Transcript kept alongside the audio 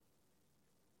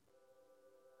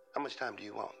How much time do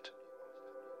you want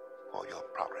for your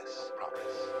progress?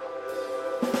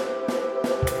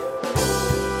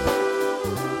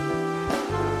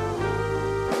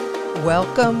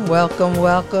 Welcome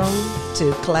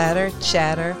to Clatter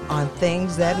Chatter on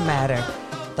Things That Matter,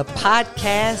 the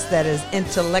podcast that is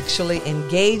intellectually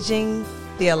engaging,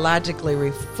 theologically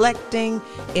reflecting,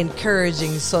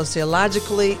 encouraging,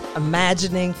 sociologically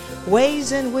imagining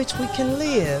ways in which we can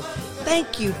live.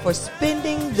 Thank you for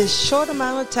spending this short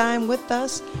amount of time with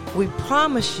us. We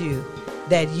promise you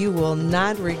that you will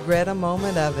not regret a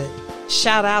moment of it.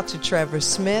 Shout out to Trevor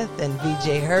Smith and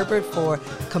VJ Herbert for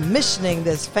commissioning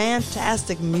this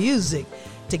fantastic music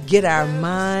to get our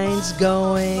minds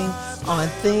going on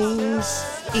things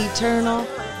eternal,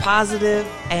 positive,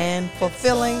 and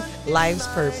fulfilling life's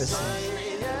purposes.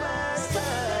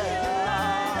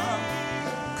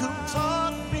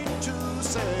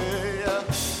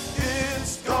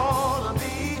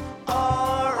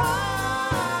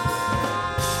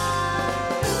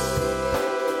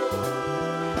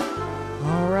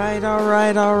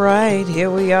 All right. Here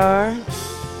we are.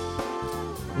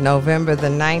 November the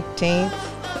 19th,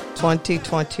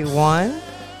 2021.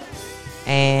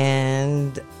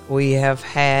 And we have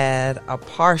had a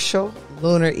partial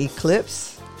lunar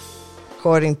eclipse.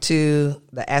 According to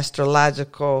the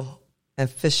astrological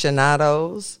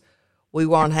aficionados, we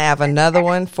won't have another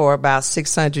one for about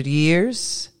 600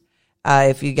 years.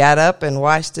 If you got up and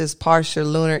watched this partial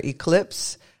lunar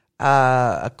eclipse,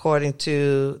 according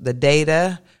to the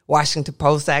data, Washington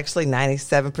Post, actually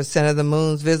 97% of the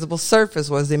moon's visible surface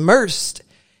was immersed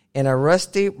in a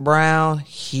rusty brown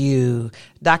hue.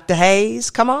 Dr.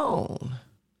 Hayes, come on.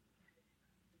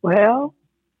 Well,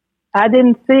 I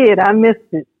didn't see it. I missed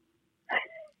it.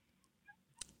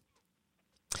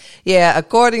 Yeah,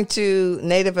 according to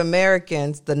Native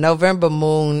Americans, the November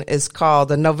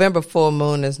full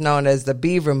moon is known as the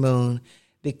beaver moon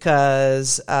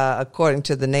because according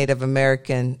to the Native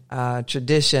American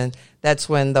tradition, that's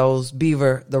when those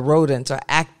beaver, the rodents, are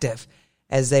active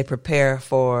as they prepare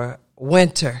for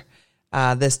winter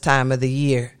this time of the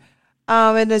year.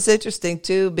 And it's interesting,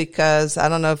 too, because I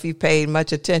don't know if you paid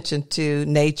much attention to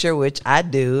nature, which I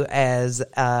do as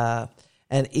an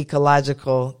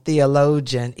ecological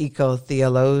theologian,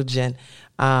 eco-theologian.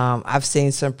 I've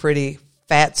seen some pretty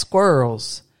fat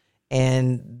squirrels,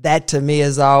 and that to me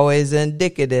is always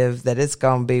indicative that it's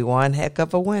going to be one heck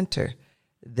of a winter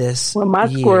this Well, my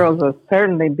year. squirrels are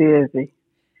certainly busy.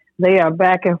 They are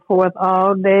back and forth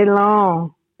all day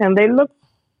long, and they look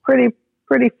pretty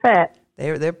fat.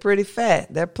 They're pretty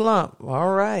fat. They're plump.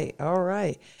 All right.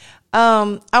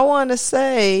 I want to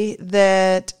say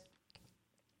that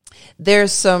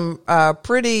there's some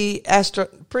pretty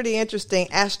interesting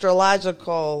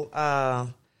astrological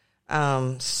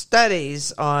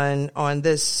studies on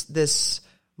this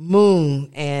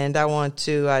moon, and I want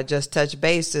to just touch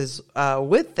bases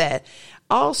with that.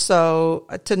 Also,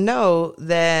 to know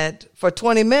that for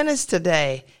 20 minutes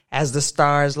today, as the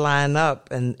stars line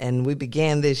up, and we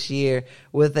began this year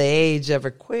with the age of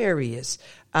Aquarius,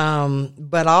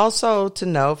 but also to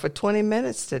know for 20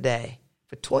 minutes today,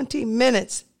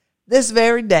 this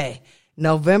very day,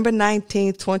 November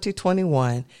 19th,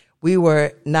 2021, we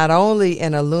were not only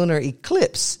in a lunar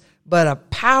eclipse, but a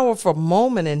powerful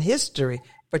moment in history.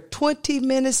 For 20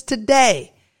 minutes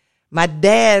today, my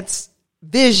dad's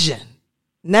vision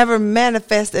never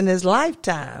manifested in his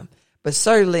lifetime, but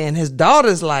certainly in his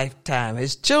daughter's lifetime,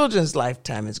 his children's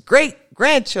lifetime, his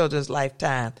great-grandchildren's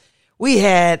lifetime. We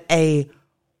had a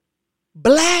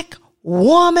black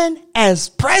woman as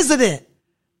president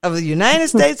of the United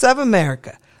States of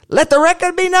America. Let the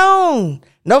record be known.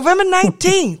 November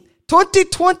 19th,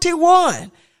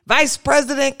 2021, Vice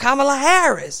President Kamala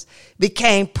Harris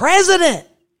became President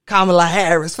Kamala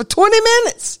Harris for 20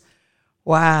 minutes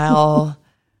while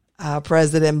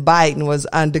President Biden was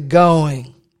under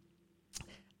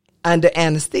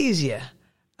anesthesia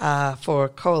for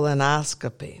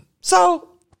colonoscopy. So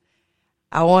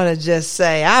I want to just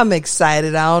say I'm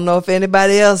excited. I don't know if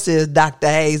anybody else is, Dr.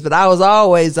 Hayes, but I was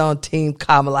always on Team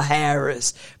Kamala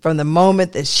Harris from the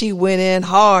moment that she went in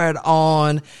hard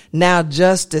on now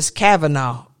Justice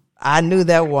Kavanaugh. I knew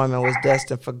that woman was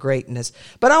destined for greatness.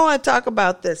 But I want to talk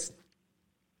about this.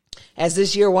 As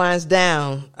this year winds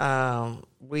down,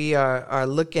 we are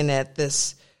looking at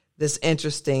this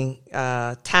interesting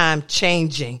time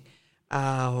changing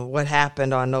what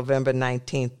happened on November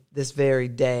 19th, this very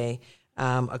day.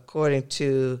 According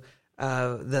to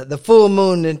the full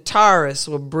moon in Taurus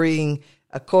will bring,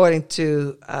 according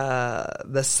to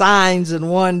the signs and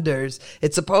wonders,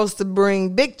 it's supposed to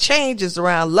bring big changes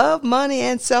around love, money,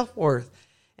 and self-worth.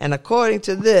 And according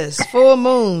to this, full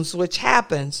moons, which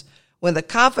happens when the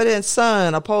confident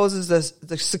sun opposes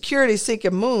the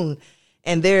security-seeking moon,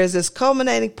 and there is this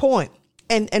culminating point.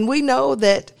 And we know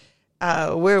that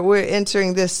we're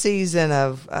entering this season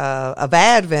of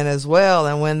Advent as well,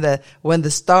 and when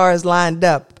the stars lined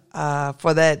up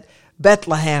for that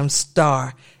Bethlehem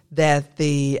star that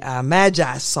the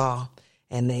Magi saw,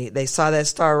 and they saw that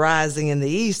star rising in the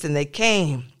east, and they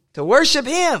came to worship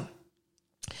him.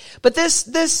 But this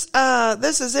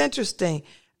is interesting.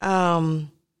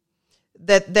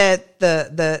 That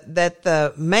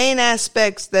the main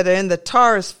aspects that are in the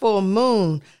Taurus full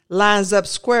moon lines up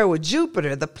square with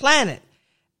Jupiter, the planet,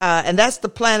 and that's the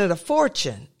planet of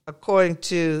fortune, according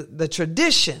to the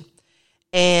tradition.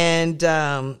 And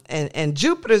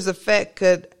Jupiter's effect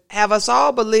could have us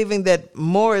all believing that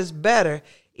more is better,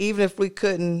 even if we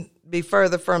couldn't be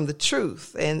further from the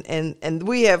truth. And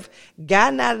we have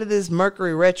gotten out of this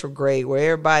Mercury retrograde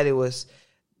where everybody was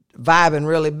vibing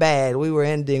really bad. We were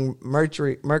ending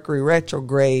Mercury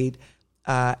retrograde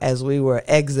as we were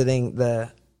exiting the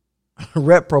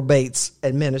reprobates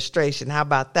administration. How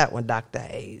about that one, Dr.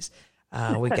 Hayes?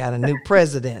 We got a new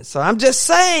president. So I'm just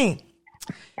saying,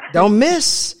 don't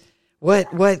miss what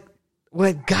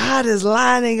God is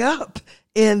lining up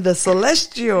in the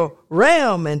celestial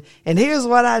realm. And here's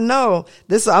what I know.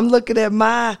 I'm looking at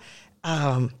my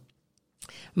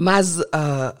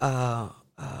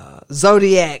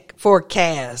zodiac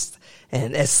forecast,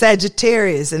 and as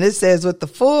Sagittarius, and it says, with the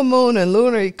full moon and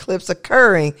lunar eclipse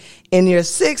occurring in your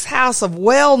sixth house of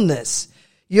wellness,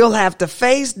 you'll have to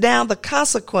face down the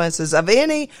consequences of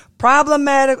any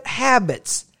problematic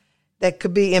habits that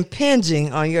could be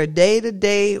impinging on your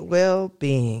day-to-day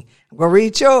well-being. I'm going to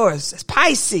read yours. It's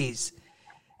Pisces.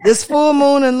 This full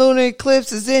moon and lunar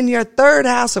eclipse is in your third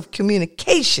house of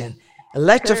communication,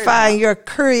 electrifying your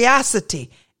curiosity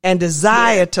and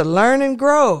desire to learn and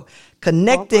grow.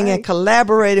 Connecting and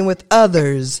collaborating with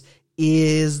others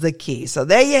is the key. So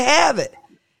there you have it.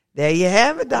 There you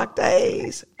have it, Dr.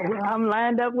 Hayes. I'm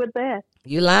lined up with that.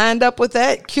 You lined up with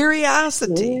that?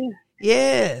 Curiosity. Yeah.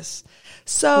 Yes.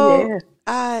 So yes.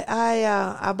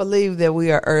 I believe that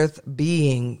we are earth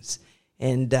beings,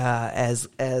 and as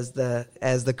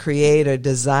the Creator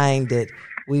designed it,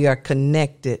 we are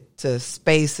connected to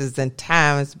spaces and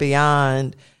times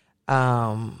beyond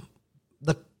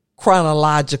the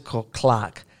chronological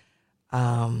clock.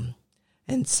 And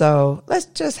so let's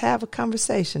just have a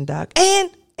conversation, Doc.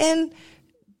 And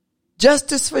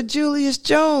justice for Julius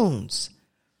Jones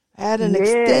had an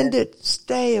extended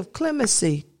stay of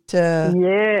clemency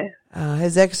to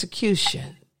his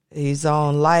execution. He's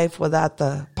on life without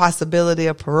the possibility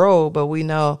of parole, but we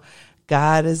know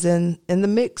God is in the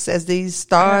mix as these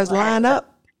stars line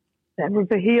up. That was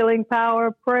the healing power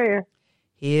of prayer.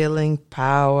 Healing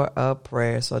power of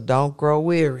prayer. So don't grow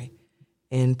weary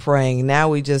in praying. Now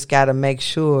we just got to make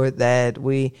sure that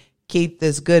we keep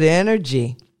this good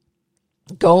energy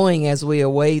going as we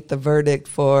await the verdict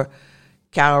for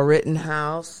Kyle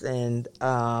Rittenhouse and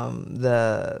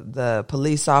the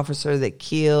police officer that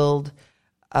killed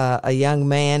a young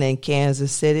man in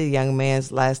Kansas City. The young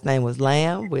man's last name was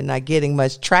Lamb. We're not getting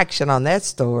much traction on that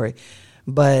story.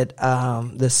 But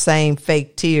the same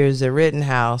fake tears that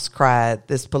Rittenhouse cried,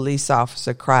 this police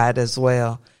officer cried as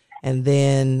well. And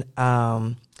then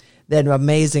that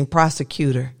amazing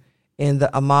prosecutor in the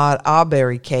Ahmaud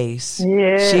Arbery case,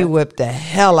 she whipped the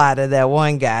hell out of that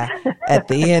one guy at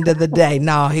the end of the day.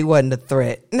 No, he wasn't a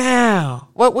threat. Now,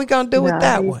 what we going to do with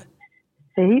that one?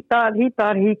 He thought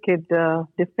he could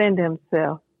defend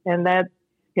himself. And that's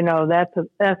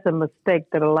a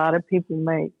mistake that a lot of people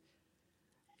make.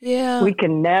 Yeah. We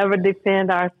can never defend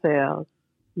ourselves.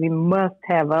 We must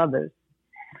have others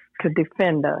to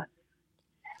defend us.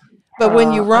 But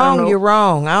when you're wrong, you're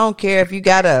wrong. I don't care if you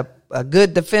got a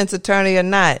good defense attorney or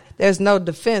not. There's no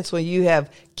defense when you have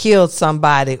killed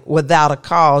somebody without a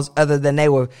cause other than they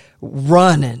were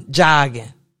running,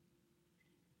 jogging.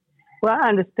 Well, I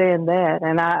understand that,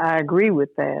 and I agree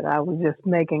with that. I was just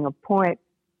making a point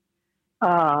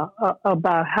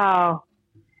about how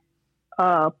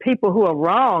people who are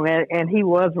wrong, and he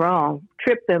was wrong,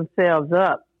 trip themselves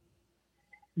up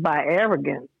by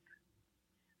arrogance.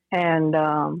 And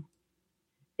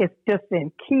it's just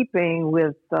in keeping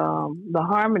with the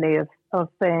harmony of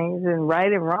things and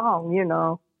right and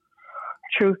wrong,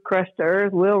 truth crushed to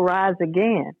earth will rise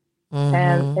again. Mm-hmm.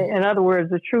 And in other words,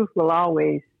 the truth will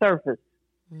always surface.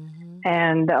 Mm-hmm.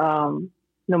 And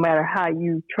no matter how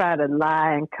you try to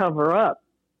lie and cover up,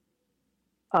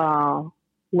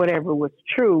 whatever was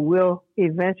true will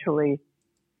eventually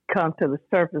come to the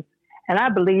surface. And I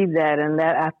believe that, and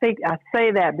that I think I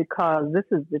say that because this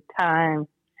is the time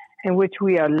in which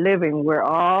we are living, where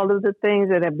all of the things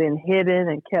that have been hidden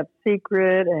and kept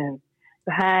secret and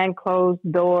behind closed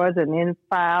doors and in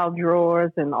file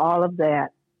drawers and all of that,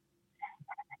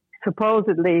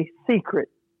 supposedly secret,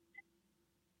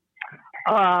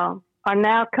 are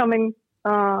now coming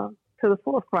to the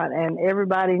forefront, and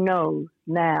everybody knows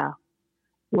now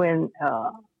when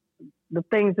the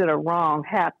things that are wrong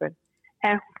happen.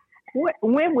 And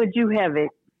when would you have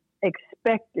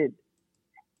expected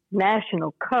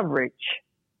national coverage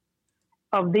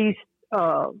of these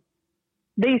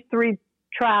three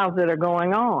trials that are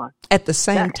going on at the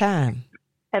same time?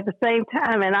 At the same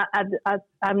time, and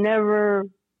I've never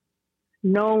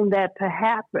known that to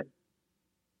happen.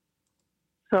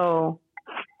 So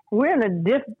we're in a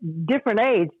different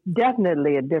age,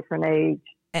 definitely a different age.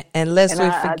 And lest we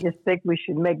I just think we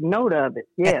should make note of it.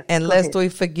 Yes. And lest we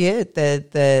forget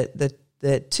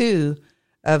that two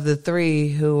of the three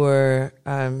who were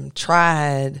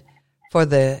tried for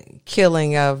the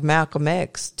killing of Malcolm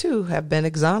X, two have been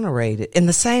exonerated in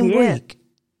the same week.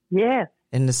 Yes.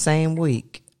 In the same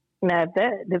week. Now,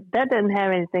 that doesn't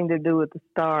have anything to do with the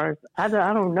stars. I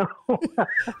don't know.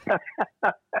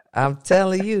 I'm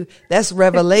telling you, that's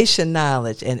revelation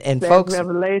knowledge. And that's folks.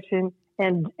 Revelation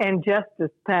and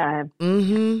justice time.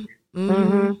 Yeah.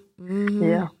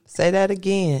 Say that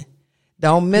again.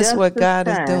 Don't miss justice what God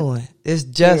time. Is doing. It's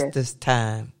justice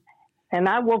time. And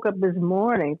I woke up this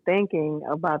morning thinking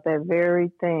about that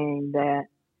very thing, that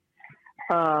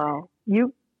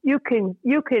you can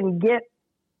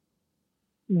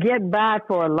get by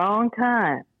for a long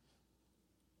time,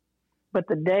 but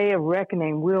the day of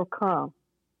reckoning will come.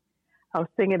 I was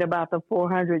thinking about the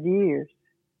 400 years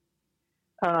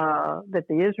that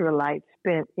the Israelites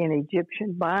spent in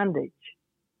Egyptian bondage.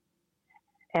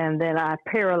 And then I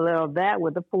paralleled that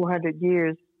with the 400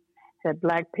 years that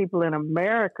Black people in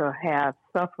America have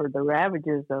suffered the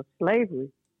ravages of slavery,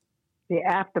 the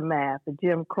aftermath, the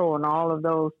Jim Crow, and all of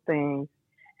those things,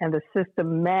 and the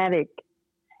systematic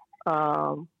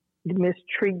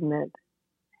mistreatment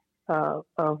of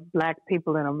Black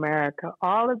people in America.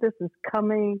 All of this is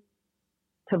coming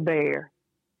to bear,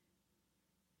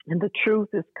 and the truth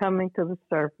is coming to the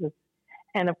surface.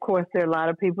 And of course, there are a lot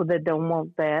of people that don't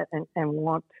want that and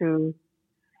want to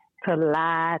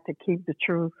lie to keep the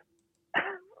truth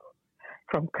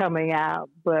from coming out.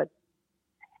 But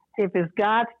if it's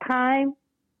God's time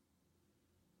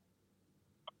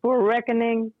for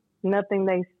reckoning, nothing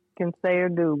they can say or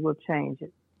do will change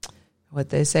it. What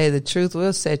they say, the truth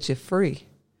will set you free.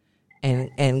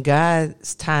 And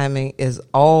God's timing is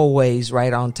always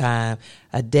right on time.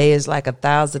 A day is like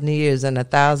 1,000 years, and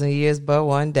 1,000 years but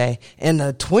one day. In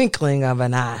the twinkling of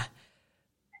an eye,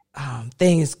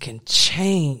 things can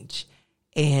change.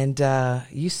 And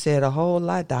you said a whole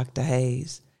lot, Dr.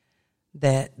 Hayes,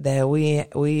 that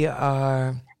we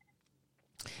are.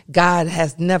 God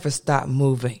has never stopped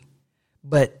moving,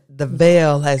 but the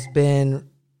veil has been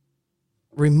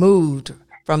removed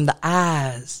from the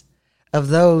eyes of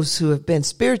those who have been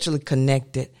spiritually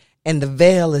connected, and the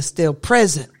veil is still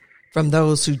present from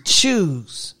those who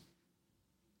choose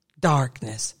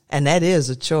darkness. And that is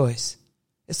a choice.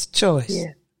 It's a choice.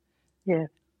 Yeah. Yeah.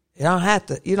 You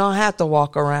don't have to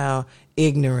walk around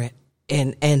ignorant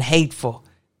and hateful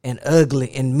and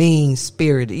ugly and mean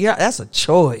spirited. Yeah, that's a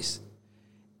choice.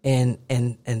 And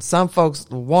some folks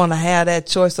want to have that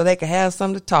choice so they can have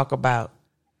something to talk about.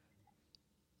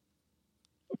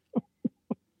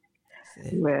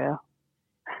 Well,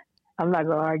 I'm not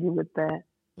going to argue with that.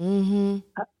 Mm-hmm.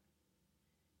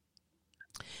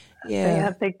 Yeah.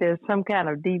 I think there's some kind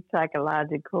of deep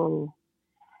psychological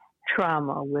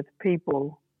trauma with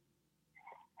people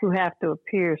who have to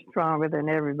appear stronger than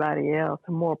everybody else,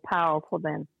 more powerful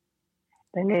than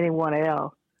anyone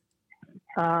else.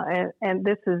 And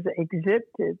this is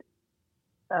exhibited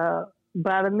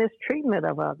by the mistreatment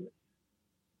of others.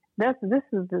 This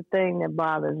is the thing that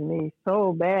bothers me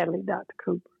so badly, Dr.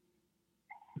 Cooper.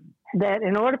 That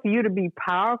in order for you to be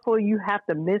powerful, you have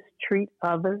to mistreat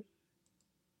others.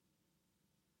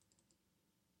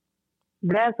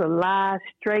 That's a lie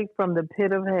straight from the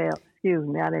pit of hell. Excuse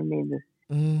me, I didn't mean to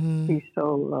be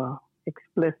so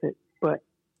explicit, but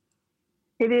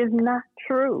it is not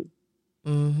true.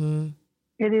 Mm-hmm.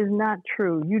 It is not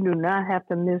true. You do not have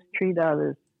to mistreat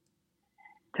others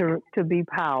to be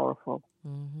powerful.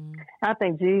 Mm-hmm. I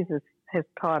think Jesus has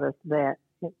taught us that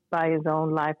by his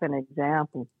own life and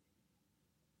example.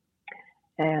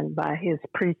 And by his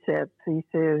precepts, he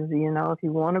says, if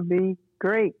you want to be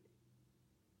great,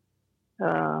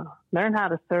 learn how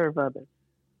to serve others.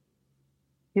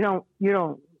 You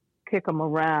don't kick them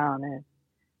around and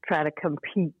try to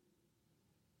compete.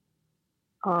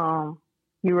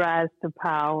 You rise to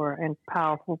power and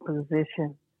powerful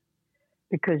positions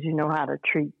because you know how to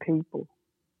treat people.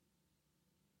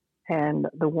 And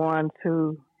the ones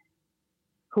who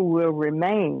will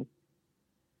remain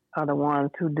are the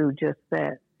ones who do just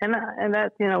that. And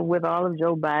that's, with all of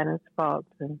Joe Biden's faults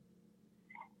and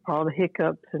all the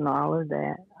hiccups and all of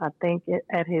that, I think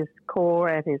at his core,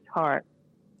 at his heart,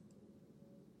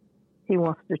 he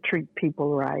wants to treat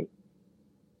people right.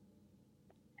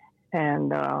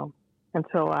 And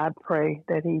so I pray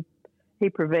that he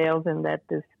prevails and that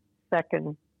this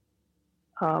second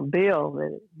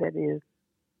bill that is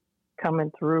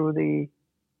coming through the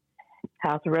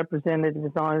House of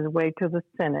Representatives on its way to the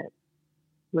Senate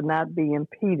would not be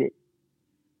impeded,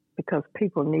 because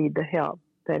people need the help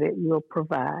that it will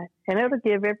provide. And it'll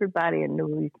give everybody a new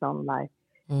lease on life.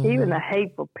 Mm-hmm. Even the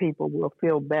hateful people will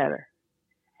feel better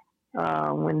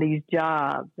when these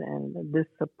jobs and this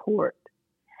support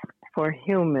for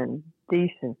human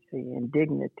decency and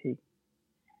dignity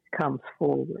comes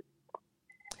forward.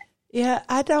 Yeah,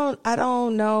 I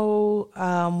don't know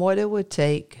what it would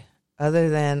take other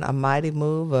than a mighty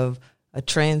move of a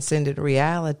transcendent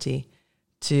reality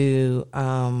to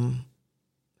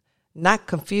not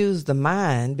confuse the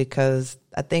mind, because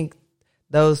I think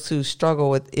those who struggle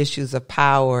with issues of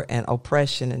power and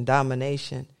oppression and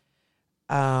domination,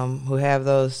 who have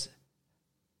those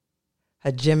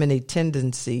hegemony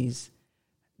tendencies,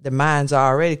 the minds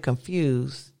are already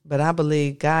confused. But I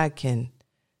believe God can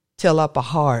till up a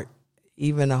heart,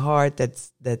 even a heart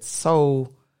that's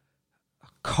so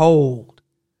cold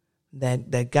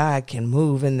that God can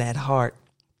move in that heart.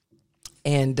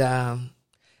 And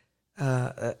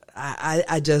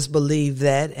I just believe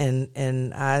that,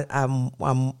 and I'm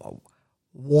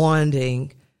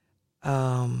wanting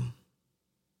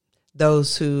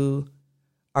those who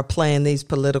are playing these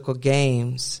political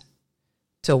games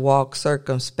to walk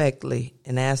circumspectly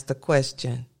and ask the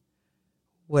question,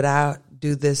 would I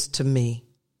do this to me?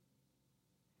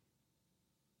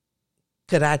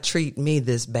 Could I treat me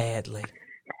this badly?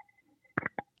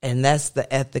 And that's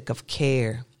the ethic of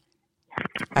care,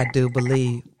 I do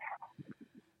believe.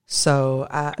 So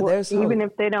there's even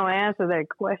if they don't answer that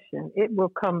question, it will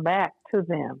come back to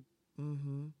them.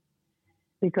 Mm-hmm.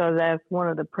 Because that's one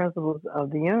of the principles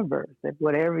of the universe, that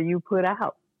whatever you put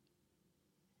out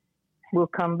will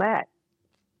come back.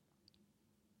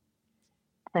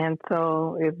 And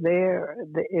so if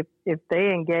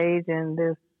they engage in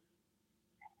this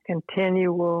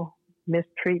continual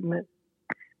mistreatment,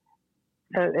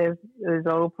 as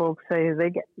old folks say,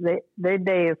 their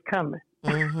day is coming.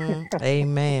 Mm-hmm.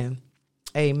 Amen.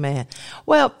 Amen.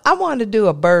 Well, I want to do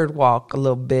a bird walk a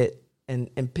little bit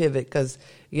and pivot, because,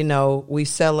 we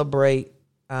celebrate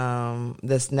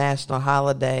this national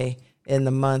holiday in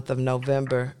the month of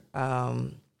November,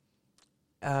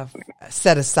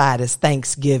 set aside as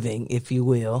Thanksgiving, if you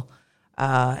will.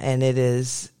 And it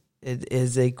is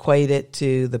equated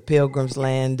to the Pilgrim's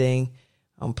Landing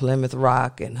on Plymouth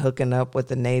Rock and hooking up with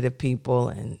the native people.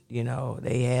 And,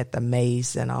 they had the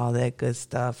mace and all that good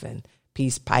stuff and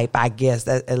peace pipe, I guess.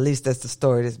 At least that's the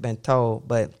story that's been told.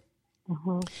 But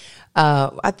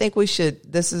I think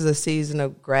this is a season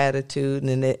of gratitude.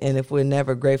 And if we're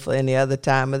never grateful any other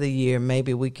time of the year,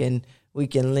 maybe we can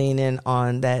lean in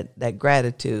on that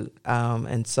gratitude.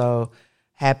 And so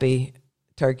happy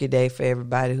Turkey Day for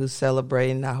everybody who's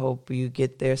celebrating. I hope you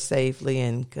get there safely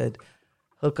and could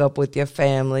hook up with your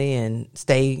family and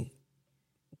stay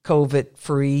COVID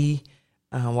free,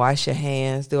 wash your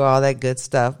hands, do all that good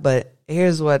stuff. But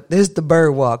here's the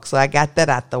bird walk. So I got that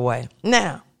out the way.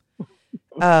 Now,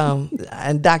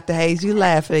 and Dr. Hayes, you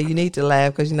laughing. You need to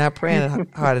laugh because you're not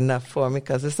praying hard enough for me,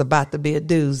 because it's about to be a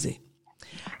doozy.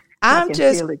 I can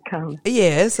feel it coming.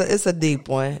 Yeah, it's a deep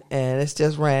one, and it's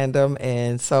just random.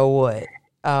 And so what?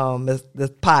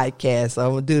 This podcast, so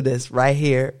I'm gonna do this right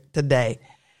here today.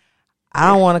 I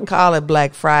don't want to call it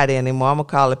Black Friday anymore. I'm gonna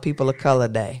call it People of Color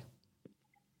Day.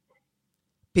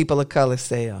 People of color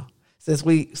sale. Since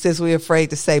we're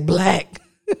afraid to say black,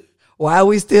 why are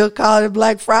we still calling it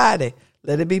Black Friday?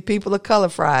 Let it be People of Color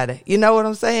Friday. You know what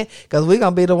I'm saying? Because we're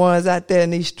going to be the ones out there in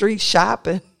these streets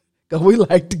shopping, because we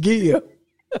like to give.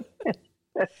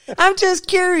 I'm just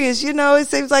curious. It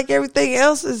seems like everything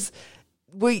else is,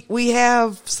 we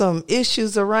have some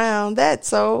issues around that.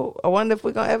 So I wonder if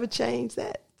we're going to ever change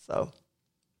that. So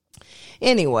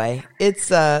anyway, it's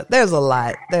there's a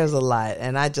lot.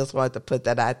 And I just wanted to put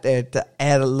that out there to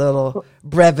add a little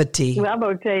brevity. Well, I'm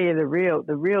going to tell you the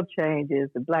real change is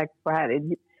the Black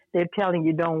Friday. They're telling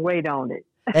you don't wait on it.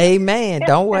 Amen.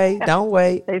 Don't wait.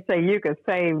 They say you can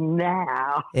save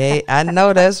now. Hey, I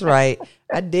know that's right.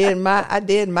 I did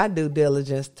my due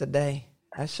diligence today.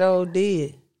 I sure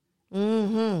did.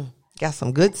 Mm-hmm. Got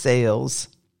some good sales.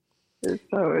 So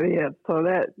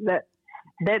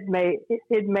that may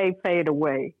fade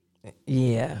away.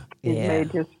 Yeah. It may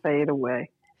just fade away.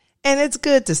 And it's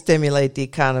good to stimulate the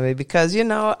economy because,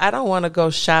 I don't want to go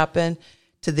shopping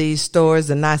to these stores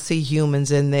and not see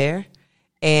humans in there.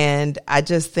 And I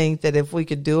just think that if we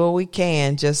could do what we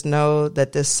can, just know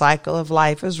that this cycle of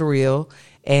life is real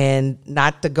and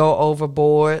not to go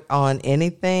overboard on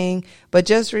anything. But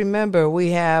just remember, we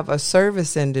have a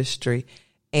service industry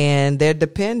and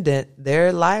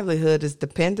their livelihood is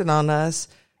dependent on us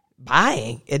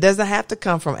buying. It doesn't have to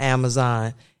come from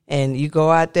Amazon. And you go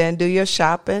out there and do your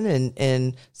shopping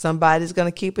and somebody's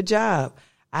going to keep a job.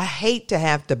 I hate to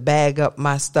have to bag up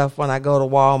my stuff when I go to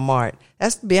Walmart.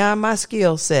 That's beyond my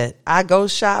skill set. I go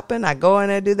shopping. I go in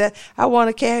there and do that. I want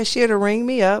a cashier to ring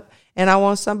me up and I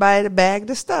want somebody to bag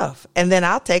the stuff. And then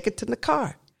I'll take it to the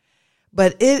car.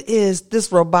 But it is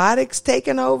this robotics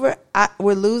taking over.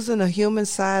 We're losing the human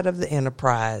side of the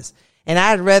enterprise. And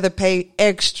I'd rather pay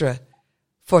extra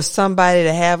for somebody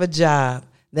to have a job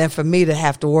than for me to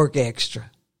have to work extra.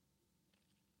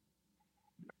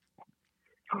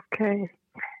 Okay.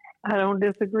 I don't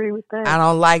disagree with that. I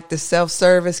don't like the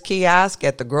self-service kiosk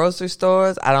at the grocery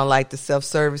stores. I don't like the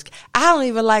self-service. I don't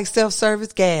even like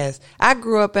self-service gas. I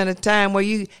grew up in a time where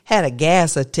you had a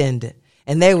gas attendant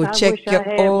and they would check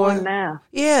your oil. One now.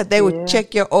 Yeah, they would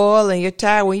check your oil and your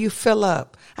tire when you fill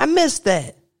up. I miss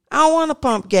that. I don't want to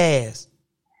pump gas.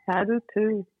 I do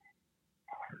too.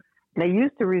 They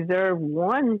used to reserve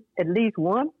at least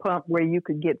one pump where you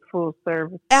could get full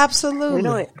service.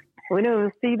 Absolutely. We don't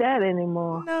even see that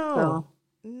anymore. No,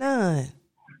 none.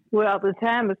 Well, the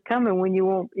time is coming when you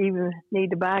won't even need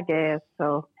to buy gas.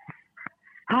 So,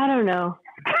 I don't know.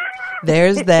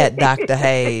 There's that, Dr.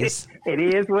 Hayes. It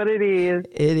is what it is.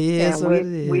 It is what it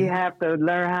is. We have to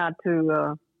learn how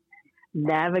to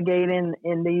navigate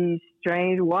in these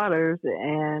strange waters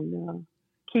and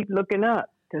keep looking up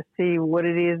to see what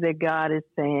it is that God is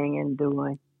saying and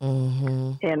doing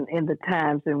in the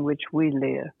times in which we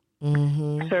live.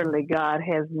 Mm-hmm. Certainly, God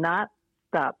has not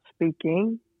stopped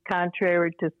speaking,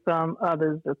 contrary to some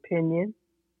others' opinion.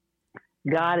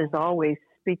 God is always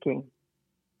speaking,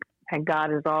 and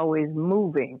God is always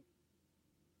moving,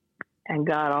 and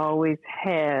God always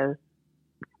has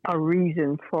a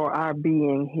reason for our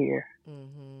being here.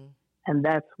 Mm-hmm. And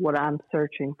that's what I'm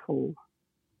searching for.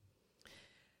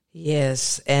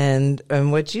 Yes, and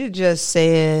what you just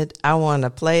said, I want to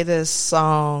play this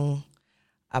song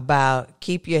about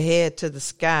keep your head to the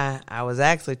sky. I was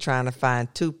actually trying to find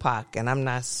Tupac, and I'm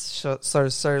not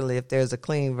certainly if there's a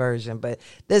clean version, but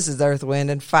this is Earth, Wind,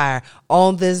 and Fire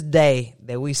on this day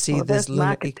that we see this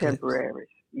lunar eclipse.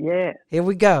 Yeah. Here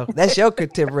we go. That's your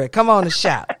contemporary. Come on and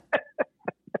shout.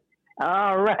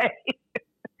 All right.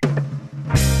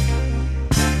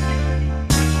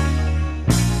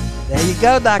 There you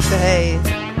go, Dr. Hayes.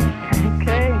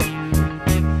 Okay.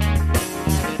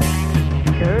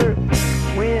 Earth,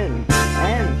 wind,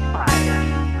 and fire.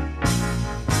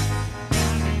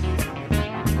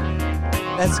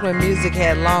 That's when music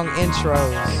had long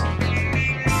intros.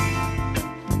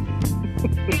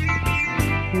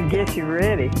 It gets you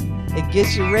ready. It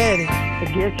gets you ready.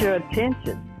 It gets your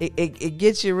attention. It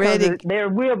gets you ready. There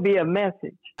will be a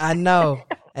message. I know.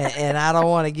 And I don't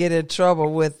want to get in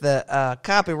trouble with the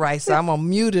copyright, so I'm going to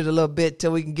mute it a little bit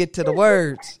till we can get to the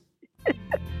words.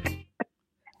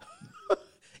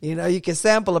 You can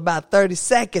sample about 30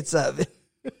 seconds of it.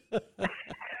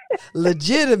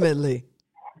 Legitimately.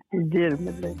 There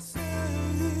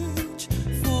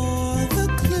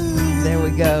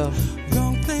we go.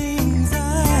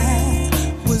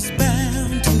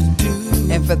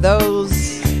 And for those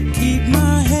in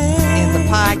the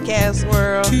podcast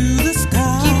world,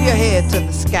 keep your head to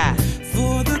the sky.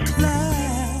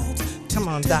 Come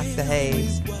on, Dr.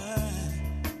 Hayes.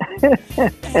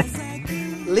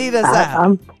 Lead us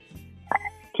out.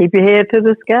 Keep your head to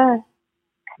the sky.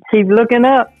 Keep looking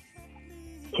up.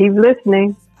 Keep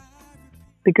listening,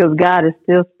 because God is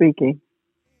still speaking.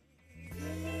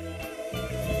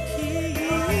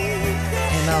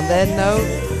 And on that note,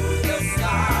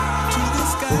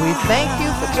 we thank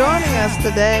you for joining us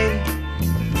today.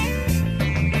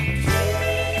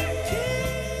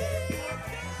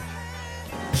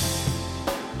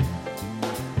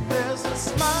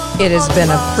 It has been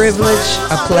a privilege,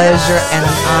 a pleasure, and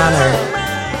an honor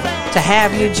to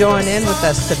have you join in with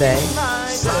us today.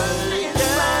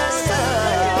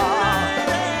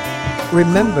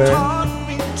 Remember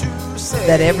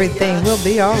that everything will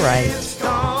be all right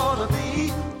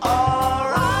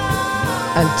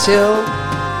until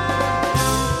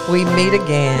we meet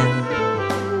again.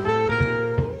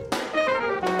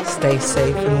 Stay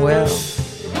safe and well.